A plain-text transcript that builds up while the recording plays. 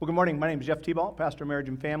Well, good morning. My name is Jeff Tebalt, pastor of Marriage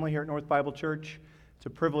and Family here at North Bible Church. It's a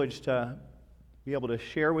privilege to be able to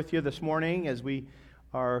share with you this morning as we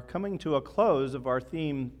are coming to a close of our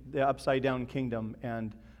theme, the Upside Down Kingdom.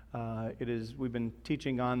 And we've been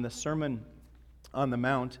teaching on the Sermon on the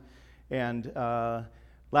Mount. And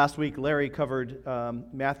last week, Larry covered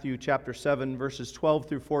Matthew chapter 7, verses 12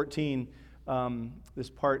 through 14, this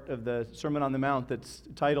part of the Sermon on the Mount that's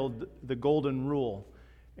titled The Golden Rule.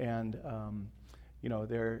 And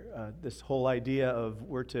this whole idea of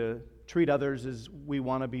we're to treat others as we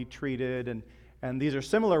want to be treated. And these are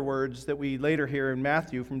similar words that we later hear in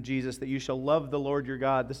Matthew from Jesus, that you shall love the Lord your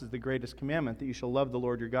God. This is the greatest commandment, that you shall love the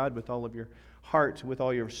Lord your God with all of your heart, with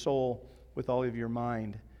all your soul, with all of your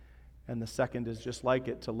mind. And the second is just like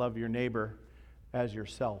it, to love your neighbor as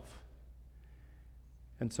yourself.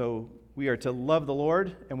 And so we are to love the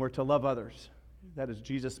Lord and we're to love others. That is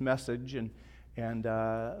Jesus' message. And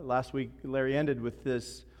last week, Larry ended with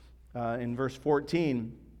this in verse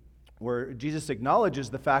 14, where Jesus acknowledges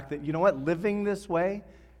the fact that, living this way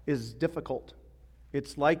is difficult.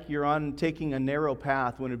 It's like you're taking a narrow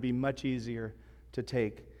path when it would be much easier to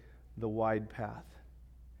take the wide path.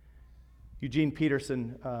 Eugene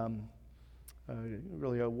Peterson,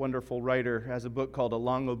 really a wonderful writer, has a book called A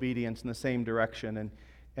Long Obedience in the Same Direction,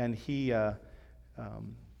 and he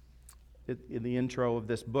in the intro of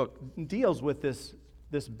this book, deals with this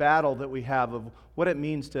battle that we have of what it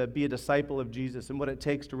means to be a disciple of Jesus and what it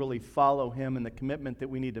takes to really follow him and the commitment that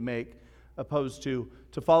we need to make, opposed to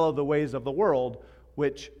follow the ways of the world,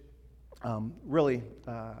 which really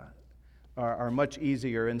are much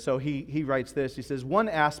easier. And so he writes this, he says, one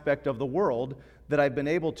aspect of the world that I've been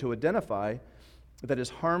able to identify that is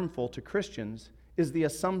harmful to Christians is the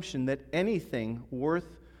assumption that anything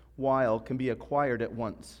worthwhile can be acquired at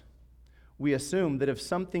once. We assume that if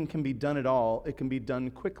something can be done at all, it can be done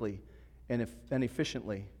quickly and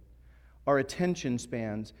efficiently. Our attention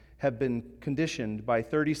spans have been conditioned by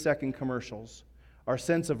 30-second commercials. Our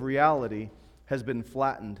sense of reality has been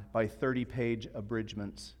flattened by 30-page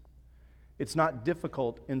abridgments. It's not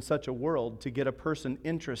difficult in such a world to get a person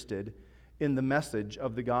interested in the message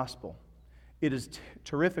of the gospel. It is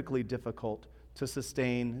terrifically difficult to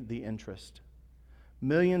sustain the interest.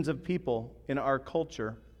 Millions of people in our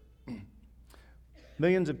culture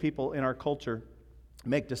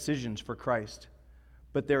make decisions for Christ,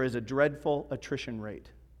 but there is a dreadful attrition rate.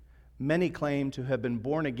 Many claim to have been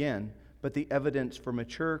born again, but the evidence for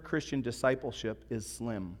mature Christian discipleship is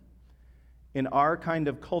slim. In our kind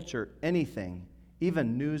of culture, anything,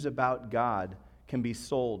 even news about God, can be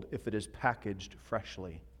sold if it is packaged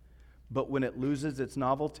freshly. But when it loses its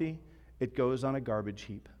novelty, it goes on a garbage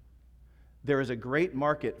heap. There is a great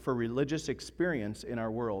market for religious experience in our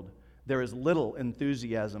world. There is little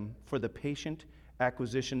enthusiasm for the patient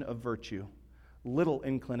acquisition of virtue, little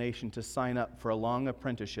inclination to sign up for a long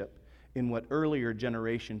apprenticeship in what earlier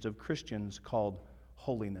generations of Christians called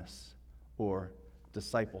holiness or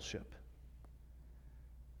discipleship.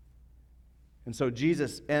 And so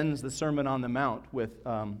Jesus ends the Sermon on the Mount with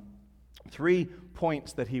 3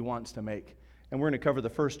 points that he wants to make. And we're going to cover the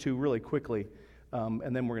first 2 really quickly.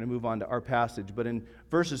 And then we're going to move on to our passage. But in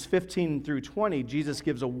verses 15 through 20, Jesus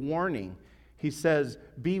gives a warning. He says,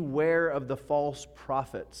 beware of the false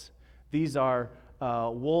prophets. These are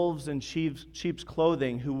wolves in sheep's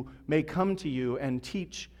clothing who may come to you and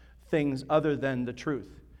teach things other than the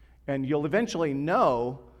truth. And you'll eventually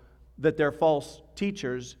know that they're false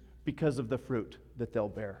teachers because of the fruit that they'll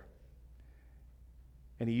bear.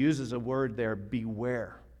 And he uses a word there,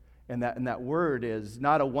 beware. And that word is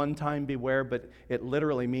not a one-time beware, but it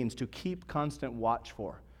literally means to keep constant watch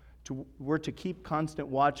for. We're to keep constant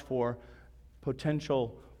watch for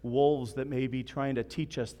potential wolves that may be trying to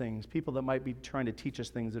teach us things, people that might be trying to teach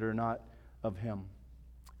us things that are not of him.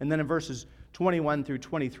 And then in verses 21 through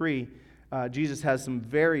 23, Jesus has some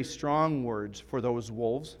very strong words for those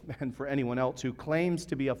wolves and for anyone else who claims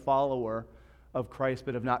to be a follower of Christ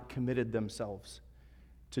but have not committed themselves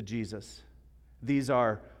to Jesus. These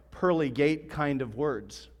are pearly gate kind of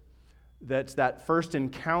words. That's that first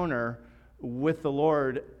encounter with the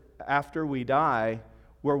Lord after we die,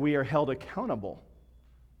 where we are held accountable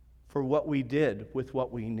for what we did with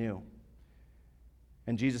what we knew.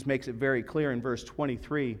 And Jesus makes it very clear in verse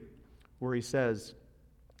 23, where he says,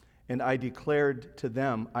 and I declared to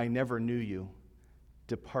them, I never knew you.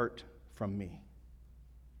 Depart from me.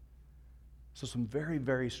 So some very,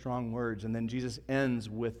 very strong words. And then Jesus ends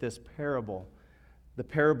with this parable, the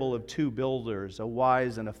parable of 2 builders, a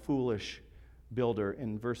wise and a foolish builder,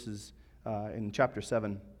 in chapter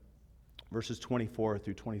 7, verses 24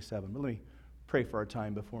 through 27. But let me pray for our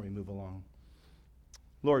time before we move along.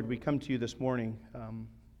 Lord, we come to you this morning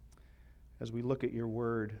as we look at your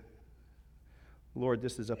word. Lord,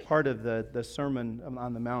 this is a part of the Sermon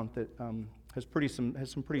on the Mount that has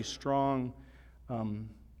some pretty strong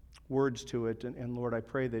words to it. And Lord, I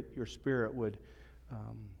pray that your Spirit would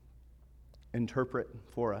interpret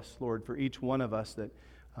for us, Lord, for each one of us, that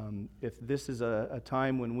if this is a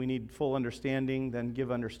time when we need full understanding, then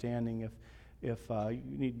give understanding. If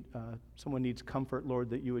someone needs comfort, Lord,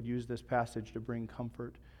 that you would use this passage to bring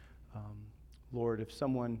comfort. Lord, if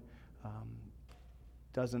someone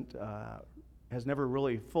has never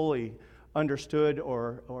really fully understood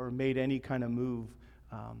or made any kind of move,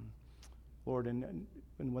 Lord, and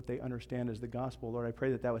what they understand as the gospel, Lord, I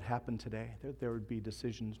pray that would happen today, that there would be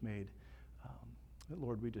decisions made.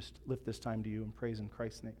 Lord, we just lift this time to you and pray in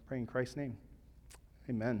Christ's name.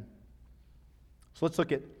 Amen. So let's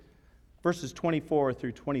look at verses 24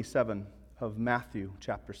 through 27 of Matthew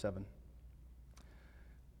chapter 7.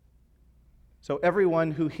 So everyone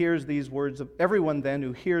then who hears these words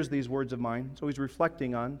of mine, so he's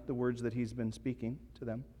reflecting on the words that he's been speaking to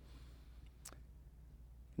them.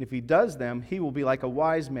 And if he does them, he will be like a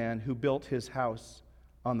wise man who built his house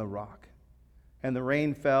on the rock. And the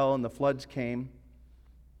rain fell, and the floods came,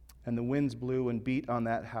 and the winds blew and beat on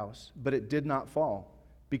that house. But it did not fall,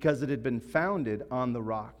 because it had been founded on the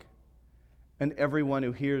rock. And everyone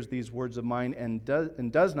who hears these words of mine and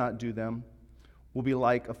does not do them will be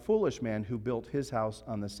like a foolish man who built his house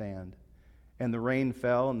on the sand. And the rain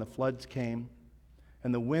fell, and the floods came,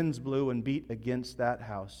 and the winds blew and beat against that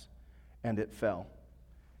house, and it fell.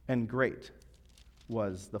 And great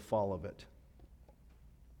was the fall of it.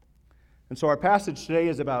 And so our passage today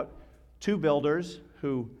is about two builders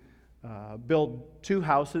who build two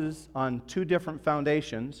houses on two different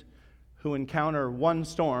foundations, who encounter one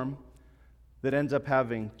storm that ends up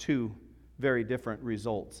having two very different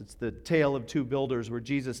results. It's the tale of two builders where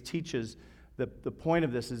Jesus teaches the point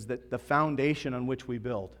of this is that the foundation on which we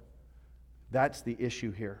build. That's the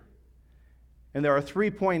issue here. And there are 3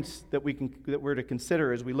 points that we're to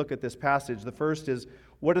consider as we look at this passage. The first is,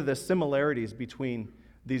 what are the similarities between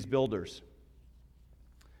these builders?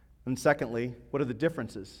 And secondly, what are the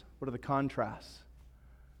differences? What are the contrasts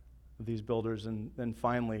of these builders? And then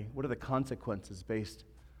finally, what are the consequences based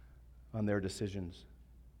on their decisions?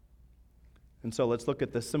 And so let's look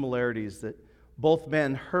at the similarities that both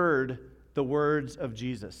men heard the words of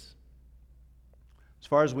Jesus. As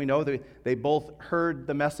far as we know, they both heard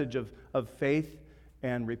the message of faith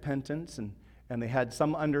and repentance, and they had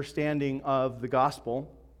some understanding of the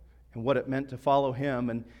gospel and what it meant to follow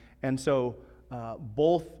him. And so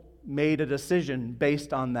both made a decision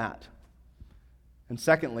based on that. And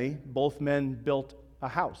secondly, both men built a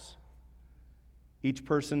house. Each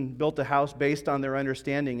person built a house based on their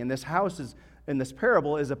understanding. And this house in this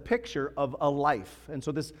parable is a picture of a life. And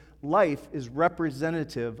so this life is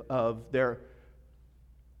representative of their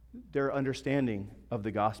understanding of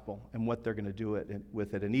the gospel and what they're going to do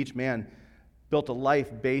with it. And each man built a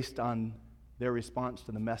life based on their response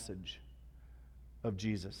to the message of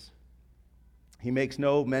Jesus. He makes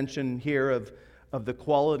no mention here of the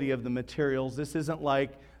quality of the materials. This isn't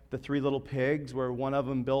like the 3 little pigs where one of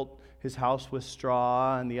them built his house with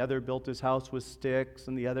straw and the other built his house with sticks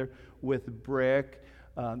and the other with brick.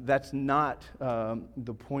 That's not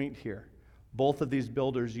the point here. Both of these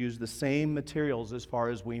builders used the same materials as far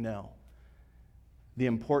as we know. The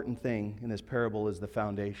important thing in this parable is the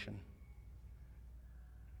foundation.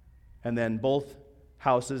 And then both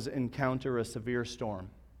houses encounter a severe storm.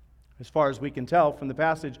 As far as we can tell from the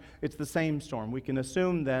passage, it's the same storm. We can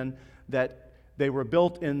assume then that they were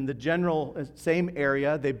built in the general same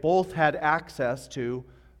area. They both had access to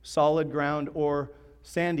solid ground or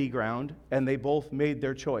sandy ground, and they both made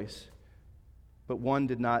their choice. But one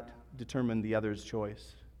did not determine the other's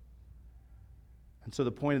choice. And so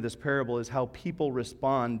the point of this parable is how people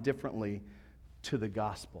respond differently to the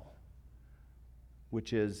gospel,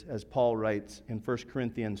 which is, as Paul writes in 1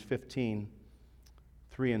 Corinthians 15,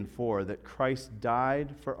 3 and 4, that Christ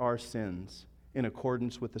died for our sins in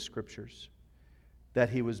accordance with the Scriptures, that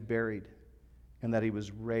he was buried, and that he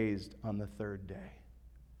was raised on the 3rd day.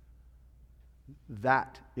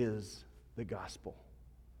 That is the gospel.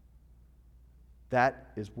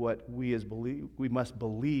 That is what we must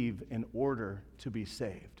believe in order to be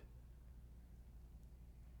saved.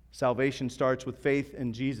 Salvation starts with faith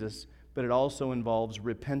in Jesus, but it also involves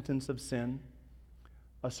repentance of sin,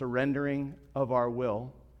 a surrendering of our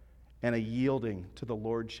will, and a yielding to the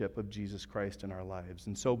lordship of Jesus Christ in our lives.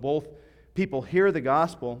 And so both people hear the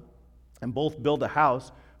gospel and both build a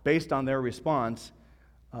house based on their response.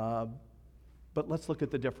 But let's look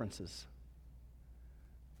at the differences.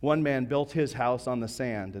 One man built his house on the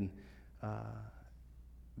sand, and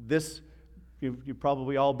this You've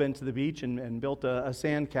probably all been to the beach and built a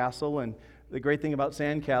sand castle, and the great thing about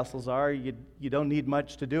sand castles are you don't need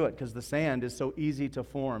much to do it because the sand is so easy to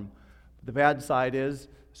form. The bad side is,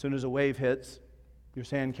 as soon as a wave hits, your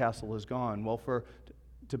sand castle is gone. Well,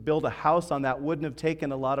 to build a house on that wouldn't have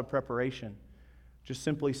taken a lot of preparation. Just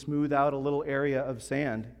simply smooth out a little area of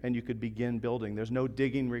sand and you could begin building. There's no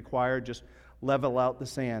digging required, just level out the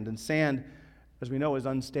sand. And sand, as we know, is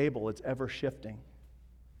unstable. It's ever shifting.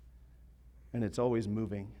 And it's always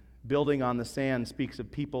moving. Building on the sand speaks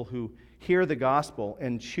of people who hear the gospel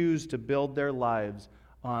and choose to build their lives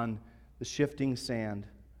on the shifting sand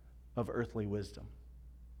of earthly wisdom.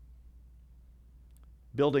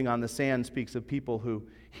 Building on the sand speaks of people who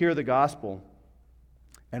hear the gospel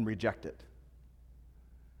and reject it.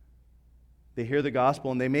 They hear the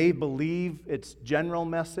gospel and they may believe its general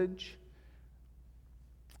message,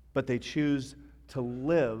 but they choose to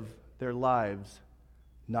live their lives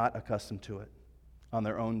not accustomed to it, on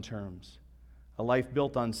their own terms. A life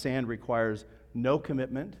built on sand requires no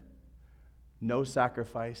commitment, no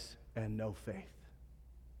sacrifice, and no faith.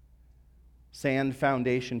 Sand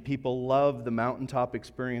foundation people love the mountaintop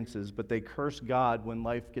experiences, but they curse God when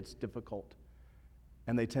life gets difficult,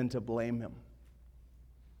 and they tend to blame Him.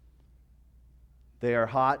 They are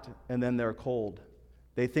hot and then they're cold.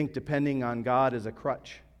 They think depending on God is a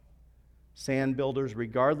crutch. Sand builders,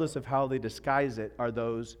 regardless of how they disguise it, are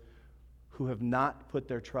those who have not put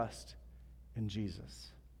their trust in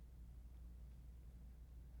Jesus.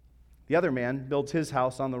 The other man builds his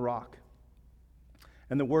house on the rock.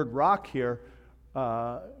 And the word rock here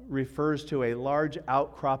refers to a large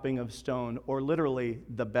outcropping of stone, or literally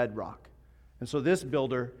the bedrock. And so this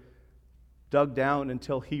builder dug down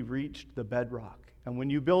until he reached the bedrock. And when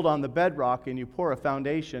you build on the bedrock and you pour a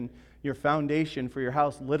foundation, your foundation for your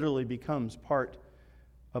house literally becomes part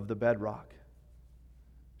of the bedrock.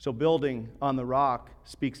 So building on the rock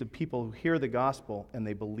speaks of people who hear the gospel and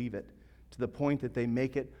they believe it to the point that they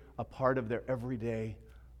make it a part of their everyday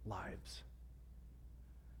lives.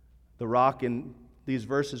 The rock in these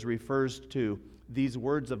verses refers to these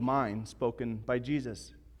words of mine spoken by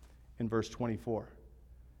Jesus in verse 24.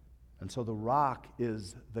 And so the rock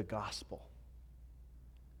is the gospel.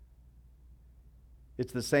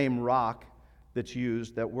 It's the same rock that's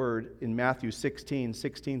used, that word, in Matthew 16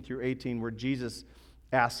 through 18, where Jesus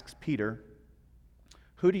asks Peter,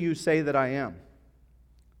 "Who do you say that I am?"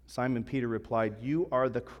 Simon Peter replied, "You are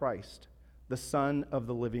the Christ, the Son of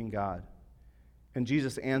the living God." And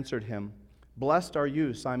Jesus answered him, "Blessed are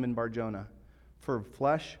you, Simon Bar-Jonah, for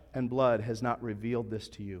flesh and blood has not revealed this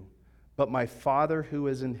to you, but my Father who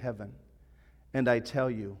is in heaven. And I tell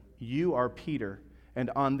you, you are Peter, and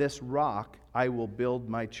on this rock I will build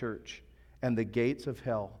my church, and the gates of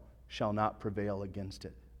hell shall not prevail against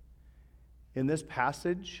it." In this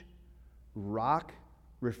passage, rock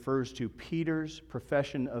refers to Peter's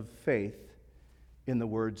profession of faith in the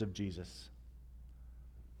words of Jesus.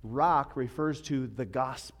 Rock refers to the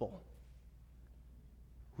gospel.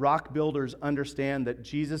 Rock builders understand that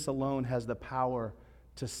Jesus alone has the power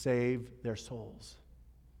to save their souls.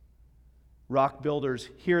 Rock builders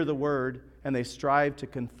hear the word and they strive to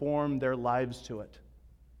conform their lives to it.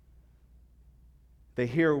 They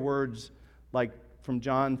hear words like from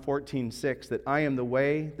John 14:6, that I am the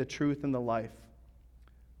way, the truth, and the life.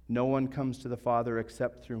 No one comes to the Father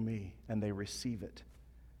except through me, and they receive it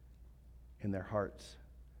in their hearts.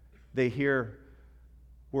 They hear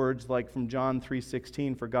words like from John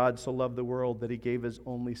 3:16, for God so loved the world that he gave his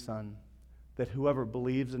only Son, that whoever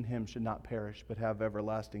believes in him should not perish but have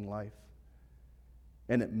everlasting life.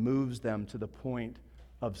 And it moves them to the point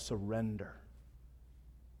of surrender.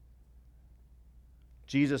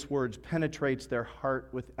 Jesus' words penetrates their heart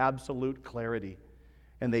with absolute clarity,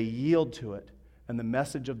 and they yield to it, and the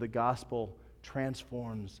message of the gospel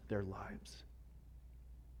transforms their lives.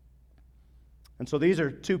 And so these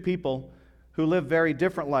are two people who live very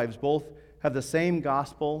different lives. Both have the same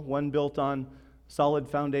gospel, one built on solid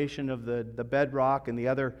foundation of the bedrock, and the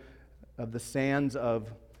other of the sands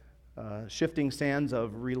of shifting sands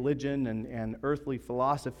of religion and earthly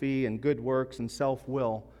philosophy and good works and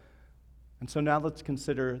self-will. And so now let's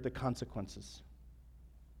consider the consequences.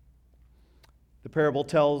 The parable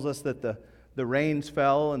tells us that the rains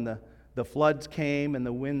fell and the floods came and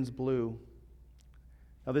the winds blew.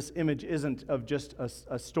 Now this image isn't of just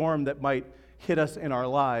a storm that might hit us in our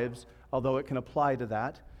lives, although it can apply to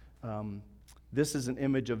that. This is an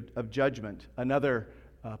image of judgment, another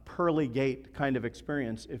pearly gate kind of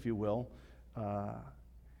experience, if you will.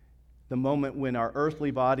 The moment when our earthly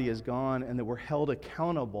body is gone and that we're held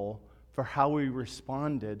accountable for how we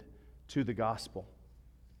responded to the gospel.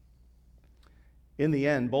 In the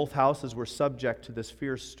end, both houses were subject to this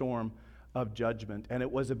fierce storm of judgment, and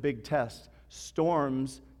it was a big test.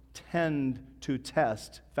 Storms tend to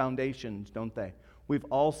test foundations, don't they? We've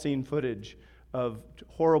all seen footage of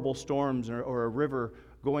horrible storms or a river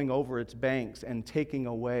going over its banks and taking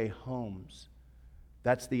away homes.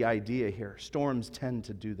 That's the idea here. Storms tend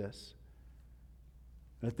to do this.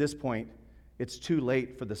 And at this point, it's too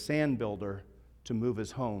late for the sand builder to move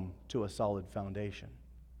his home to a solid foundation.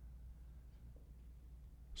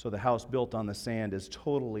 So the house built on the sand is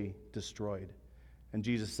totally destroyed. And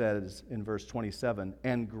Jesus says in verse 27,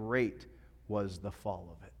 and great was the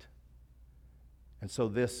fall of it. And so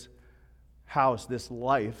this house, this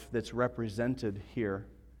life that's represented here,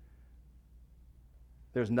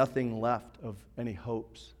 there's nothing left of any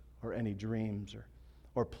hopes or any dreams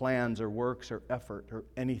or plans or works or effort or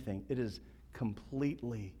anything. It is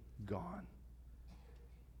completely gone.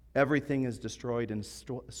 Everything is destroyed and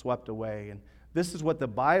swept away. And this is what the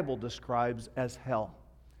Bible describes as hell.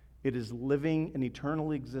 It is living an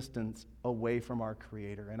eternal existence away from our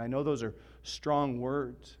Creator. And I know those are strong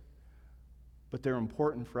words, but they're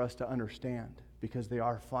important for us to understand because they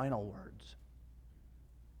are final words.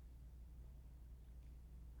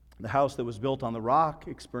 The house that was built on the rock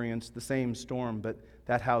experienced the same storm, but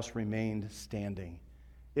that house remained standing.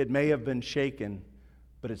 It may have been shaken,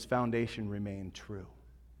 but its foundation remained true,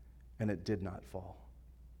 and it did not fall.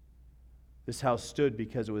 This house stood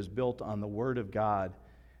because it was built on the Word of God,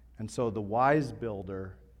 and so the wise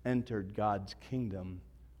builder entered God's kingdom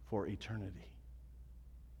for eternity.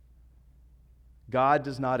 God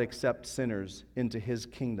does not accept sinners into His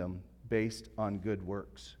kingdom based on good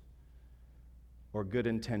works or good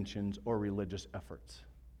intentions or religious efforts.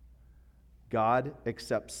 God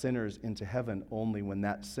accepts sinners into heaven only when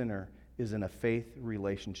that sinner is in a faith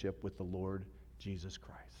relationship with the Lord Jesus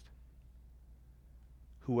Christ.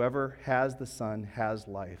 Whoever has the Son has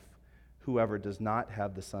life. Whoever does not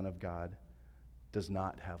have the Son of God does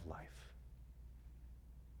not have life.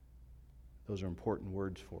 Those are important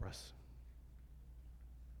words for us.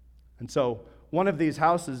 And so, one of these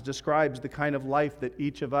houses describes the kind of life that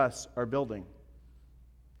each of us are building.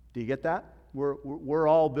 Do you get that? We're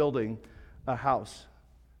all building a house.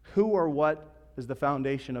 Who or what is the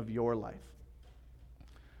foundation of your life?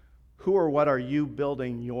 Who or what are you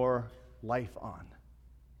building your life on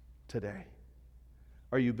today?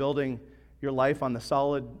 Are you building your life on the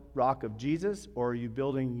solid rock of Jesus, or are you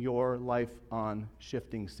building your life on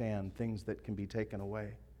shifting sand, things that can be taken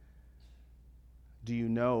away? Do you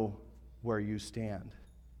know where you stand?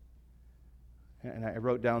 And I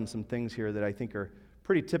wrote down some things here that I think are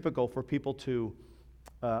pretty typical for people to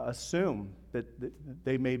assume that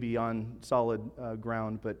they may be on solid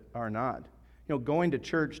ground but are not. You know, going to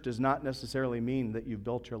church does not necessarily mean that you've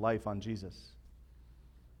built your life on Jesus.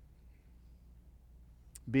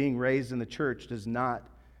 Being raised in the church does not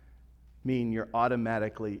mean you're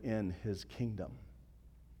automatically in His kingdom.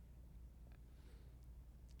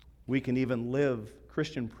 We can even live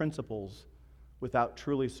Christian principles without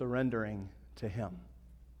truly surrendering to Him.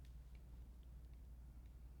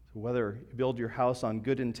 So whether you build your house on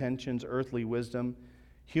good intentions, earthly wisdom,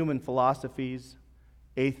 human philosophies,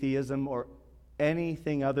 atheism, or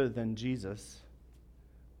anything other than Jesus,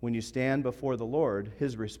 when you stand before the Lord,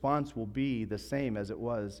 His response will be the same as it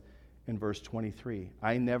was in verse 23.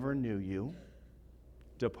 I never knew you.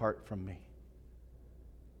 Depart from me.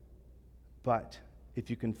 But if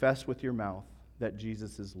you confess with your mouth that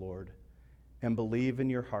Jesus is Lord and believe in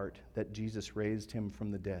your heart that Jesus raised Him from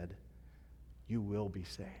the dead, you will be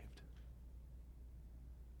saved.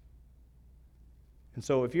 And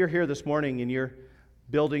so if you're here this morning and you're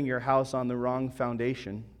building your house on the wrong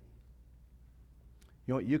foundation,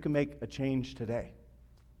 you know what? You can make a change today.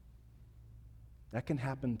 That can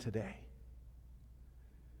happen today.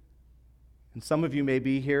 And some of you may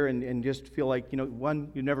be here and just feel like,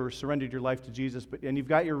 one, you never surrendered your life to Jesus, and you've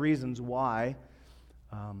got your reasons why.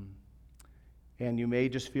 And you may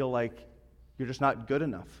just feel like you're just not good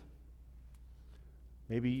enough.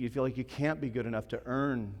 Maybe you feel like you can't be good enough to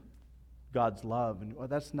earn God's love. And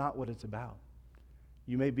that's not what it's about.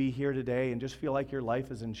 You may be here today and just feel like your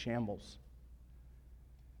life is in shambles.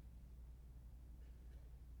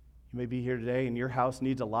 You may be here today and your house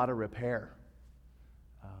needs a lot of repair.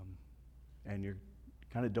 And you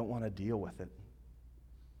kind of don't want to deal with it.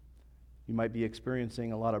 You might be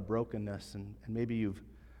experiencing a lot of brokenness, and maybe you've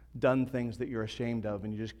done things that you're ashamed of,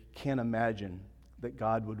 and you just can't imagine that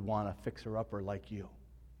God would want a fixer-upper like you.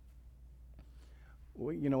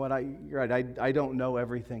 Well, you know what? You're right. I don't know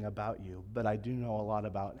everything about you, but I do know a lot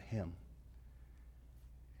about Him.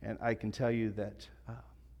 And I can tell you that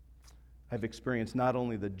I've experienced not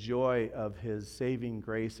only the joy of his saving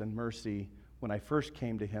grace and mercy when I first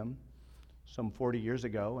came to him some 40 years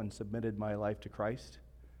ago and submitted my life to Christ,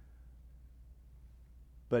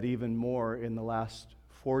 but even more in the last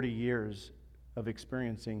 40 years of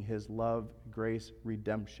experiencing his love, grace,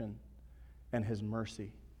 redemption, and his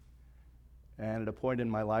mercy. And at a point in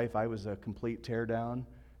my life, I was a complete teardown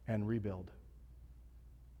and rebuild.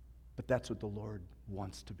 But that's what the Lord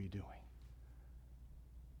wants to be doing.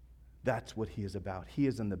 That's what he is about. He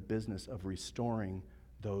is in the business of restoring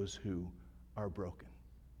those who are broken.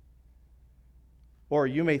 Or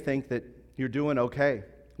you may think that you're doing okay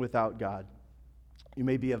without God. You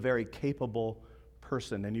may be a very capable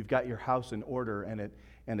person, and you've got your house in order,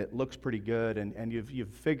 and it looks pretty good, and you've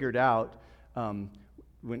figured out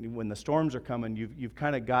when the storms are coming, you've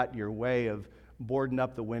kind of got your way of boarding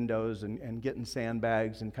up the windows and getting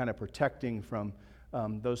sandbags and kind of protecting from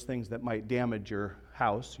those things that might damage your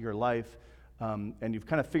house, your life, and you've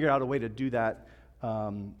kind of figured out a way to do that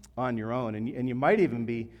on your own. And you might even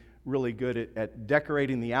be really good at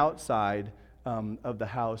decorating the outside of the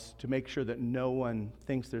house to make sure that no one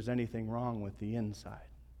thinks there's anything wrong with the inside.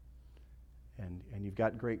 And you've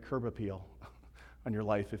got great curb appeal on your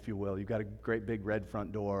life, if you will. You've got a great big red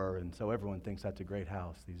front door, and so everyone thinks that's a great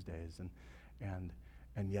house these days.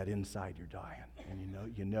 And yet inside you're dying, and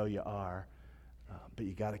you know you are. But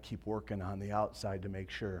you got to keep working on the outside to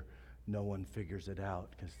make sure no one figures it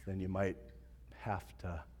out, because then you might have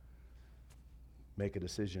to make a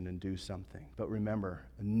decision and do something. But remember,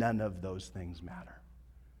 none of those things matter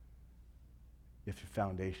if your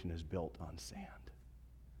foundation is built on sand,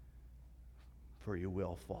 for you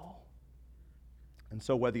will fall. And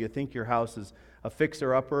so whether you think your house is a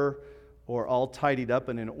fixer-upper or all tidied up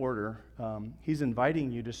and in order, he's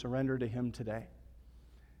inviting you to surrender to him today.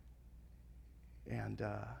 And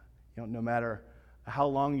no matter how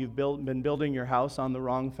long you've been building your house on the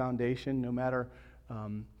wrong foundation, no matter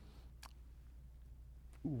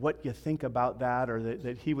what you think about that, or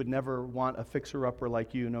that he would never want a fixer-upper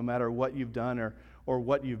like you, no matter what you've done or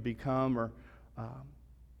what you've become, or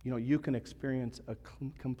you can experience a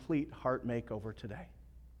complete heart makeover today.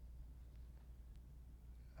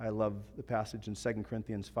 I love the passage in 2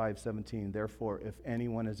 Corinthians 5:17. Therefore, if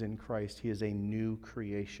anyone is in Christ, he is a new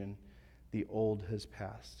creation. The old has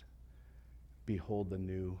passed. Behold, the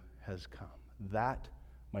new has come. That,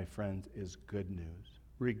 my friends, is good news.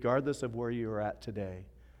 Regardless of where you are at today,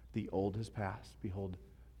 the old has passed. Behold,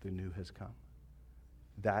 the new has come.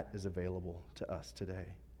 That is available to us today.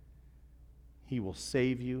 He will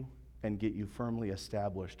save you and get you firmly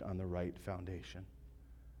established on the right foundation.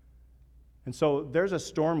 And so there's a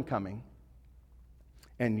storm coming,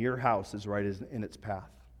 and your house is right in its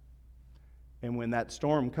path. And when that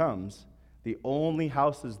storm comes, the only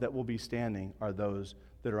houses that will be standing are those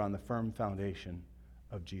that are on the firm foundation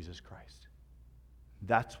of Jesus Christ.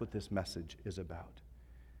 That's what this message is about.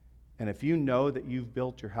 And if you know that you've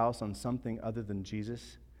built your house on something other than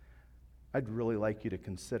Jesus, I'd really like you to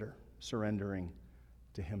consider surrendering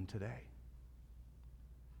to him today.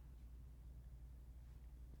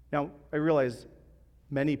 Now, I realize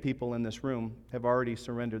many people in this room have already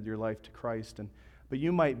surrendered your life to Christ, but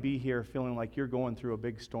you might be here feeling like you're going through a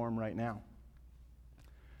big storm right now.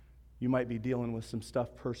 You might be dealing with some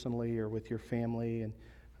stuff personally or with your family, and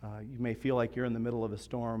you may feel like you're in the middle of a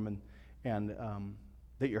storm and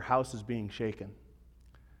that your house is being shaken.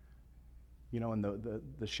 And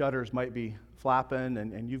the shutters might be flapping,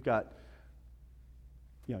 and you've got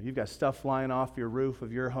stuff flying off your roof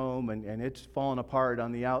of your home, and it's falling apart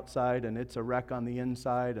on the outside, and it's a wreck on the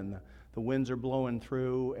inside, and the winds are blowing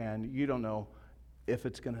through, and you don't know if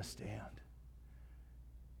it's going to stand.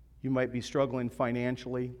 You might be struggling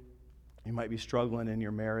financially. You might be struggling in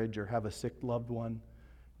your marriage or have a sick loved one.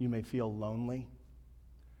 You may feel lonely.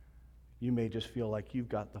 You may just feel like you've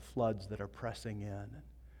got the floods that are pressing in.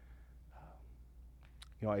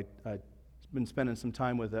 I've been spending some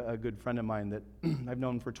time with a good friend of mine that I've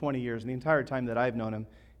known for 20 years, and the entire time that I've known him,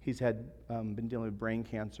 he's been dealing with brain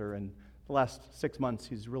cancer, and the last 6 months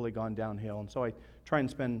he's really gone downhill. And so I try and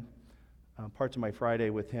spend parts of my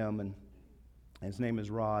Friday with him, and his name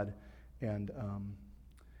is Rod, and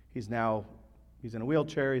he's in a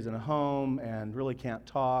wheelchair, he's in a home, and really can't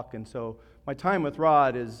talk. And so my time with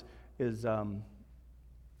Rod is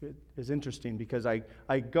interesting, because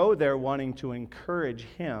I go there wanting to encourage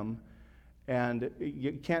him, and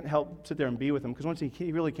you can't help sit there and be with him, because once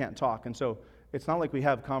he really can't talk. And so it's not like we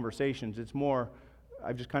have conversations. It's more,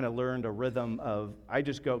 I've just kind of learned a rhythm of, I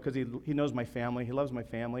just go, because he knows my family, he loves my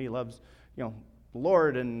family, he loves the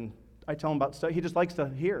Lord, and I tell him about stuff. He just likes to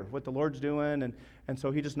hear what the Lord's doing, and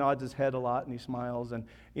so he just nods his head a lot and he smiles. And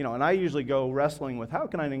and I usually go wrestling with how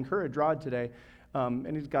can I encourage Rod today?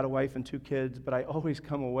 And he's got a wife and 2 kids, but I always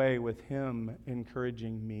come away with him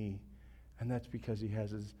encouraging me, and that's because he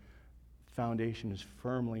has his foundation is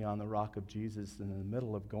firmly on the rock of Jesus in the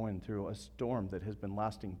middle of going through a storm that has been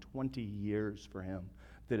lasting 20 years for him,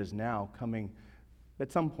 that is now coming.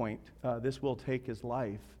 At some point, this will take his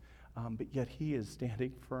life, but yet he is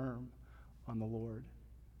standing firm on the Lord,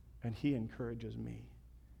 and he encourages me.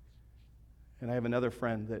 And I have another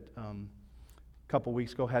friend that a couple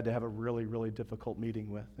weeks ago had to have a really, really difficult meeting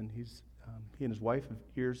with, and he and his wife have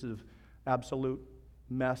years of absolute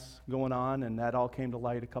mess going on, and that all came to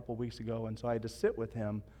light a couple weeks ago, and so I had to sit with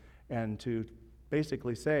him and to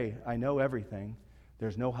basically say, I know everything,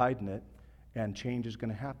 there's no hiding it, and change is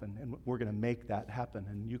going to happen, and we're going to make that happen,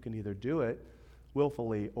 and you can either do it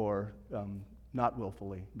willfully or not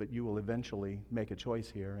willfully, but you will eventually make a choice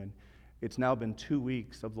here. And it's now been 2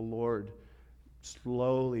 weeks of the Lord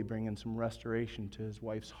slowly bringing some restoration to his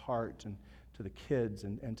wife's heart and to the kids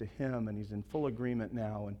and to him, and he's in full agreement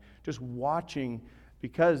now, and just watching,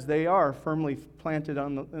 because they are firmly planted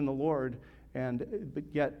in the Lord, but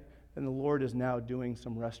yet the Lord is now doing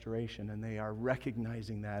some restoration, and they are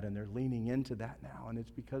recognizing that, and they're leaning into that now, and it's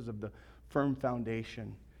because of the firm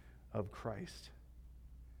foundation of Christ.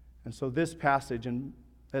 And so this passage, and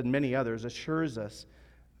many others, assures us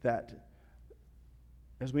that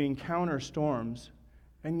as we encounter storms,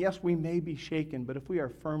 and yes, we may be shaken, but if we are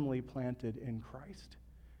firmly planted in Christ,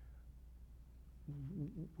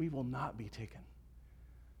 we will not be taken.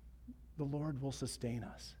 The Lord will sustain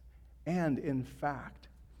us. And in fact,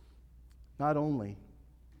 not only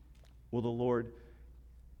will the Lord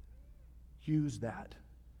use that,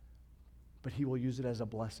 but he will use it as a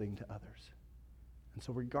blessing to others. And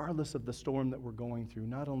so regardless of the storm that we're going through,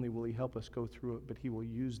 not only will he help us go through it, but he will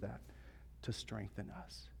use that to strengthen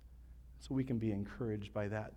us. So we can be encouraged by that